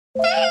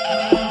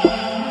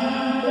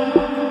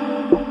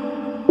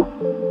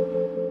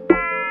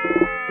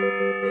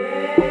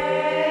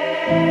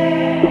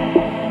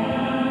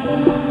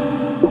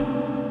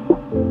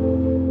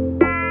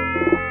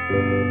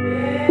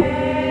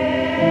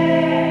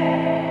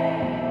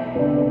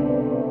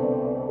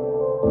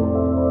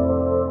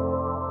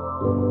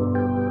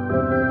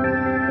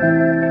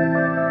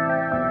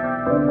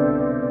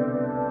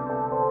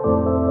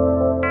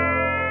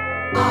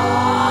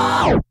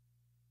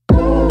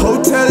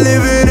Hotel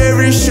living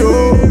every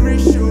show.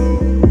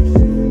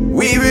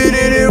 We've been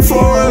in it for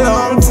a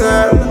long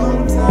time.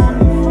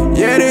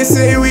 Yeah, they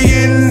say we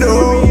getting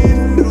dough.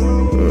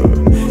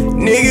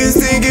 Niggas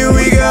thinking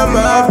we got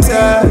mouth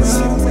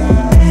ties.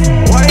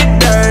 White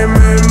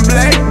diamond,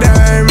 black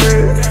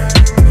diamond.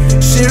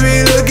 She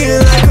be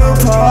looking like a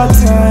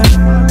part-time.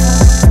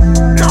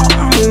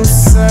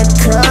 Musa,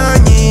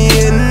 Kanye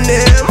and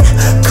them.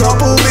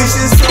 Couple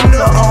bitches from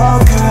the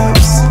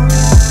archives.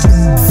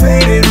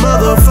 Faded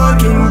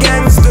motherfucking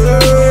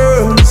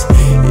gangsters.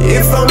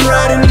 If I'm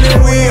riding,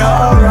 then we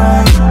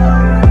alright.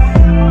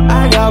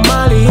 I got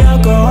Molly,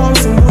 alcohol,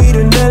 some weed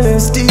and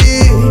LSD.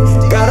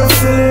 Got a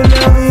feeling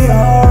I'll be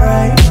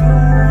alright.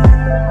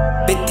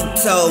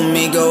 50 told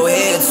me go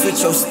ahead,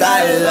 switch your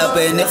style up.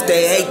 And if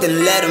they hate,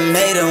 then let them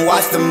hate and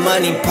watch the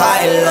money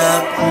pile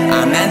up.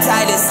 I'm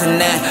anti this and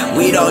that,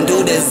 we don't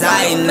do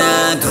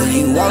designer. Cause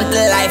you want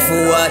the life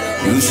or what?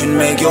 You should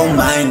make your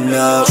mind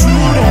up. True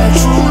that,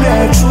 true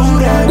that, true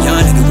that.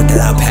 Young nigga with the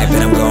loud pack,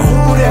 but I'm gon'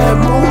 move that,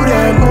 move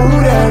that,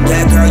 move that.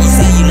 Yeah, girl, you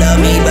say you love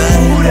me, but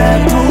prove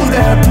that, prove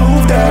that,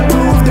 prove that,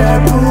 prove that,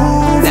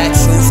 prove that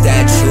truth,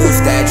 that truth,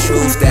 that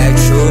truth, that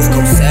truth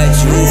gon' set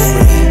you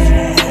free.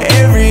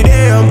 Every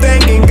day I'm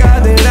thanking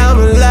God that I'm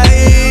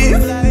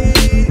alive.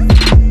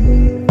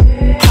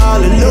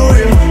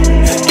 Hallelujah.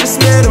 Just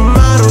met a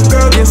model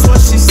girl, guess what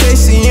she say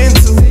she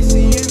into?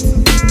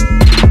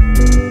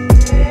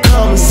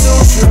 Kama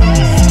Sutra.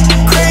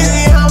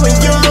 Crazy how a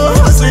young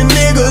hustling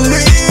nigga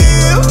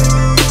live.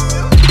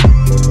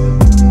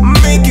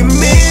 Making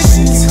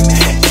missions.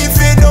 If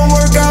it don't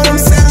work out, I'm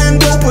selling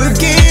dope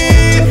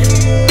again.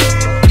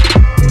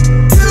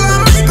 Till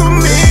I make a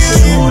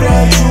million. True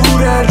that, true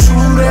that,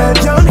 true that.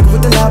 Young nigga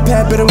with the loud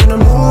pad, but I'm gonna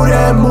move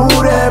that,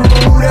 move that,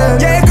 move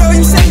that. Yeah, girl,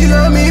 you say you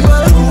love me,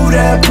 but prove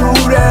that,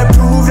 prove that,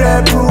 prove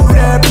that, prove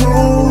that,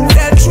 prove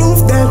that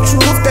truth, that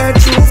truth, that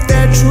truth,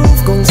 that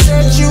truth gon'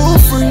 set you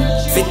free.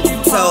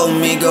 50 told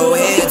me go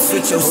ahead,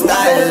 switch your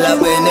style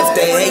up. And if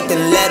they hate,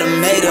 then let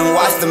them hate and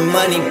watch the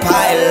money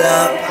pile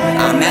up.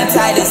 I'm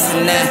anti this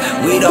and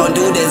that, we don't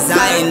do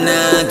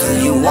designer.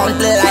 Cause you want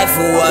the life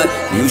or what?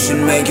 You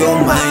should make your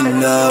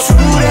mind up. True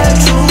that,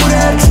 true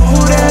that,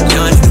 true that.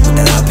 Young nigga with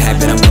the loud pack,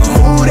 but I'm gon'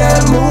 move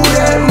that, move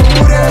that,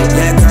 move that.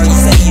 Yeah, girl, you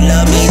say you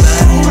love me, but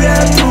prove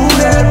that, prove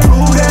that.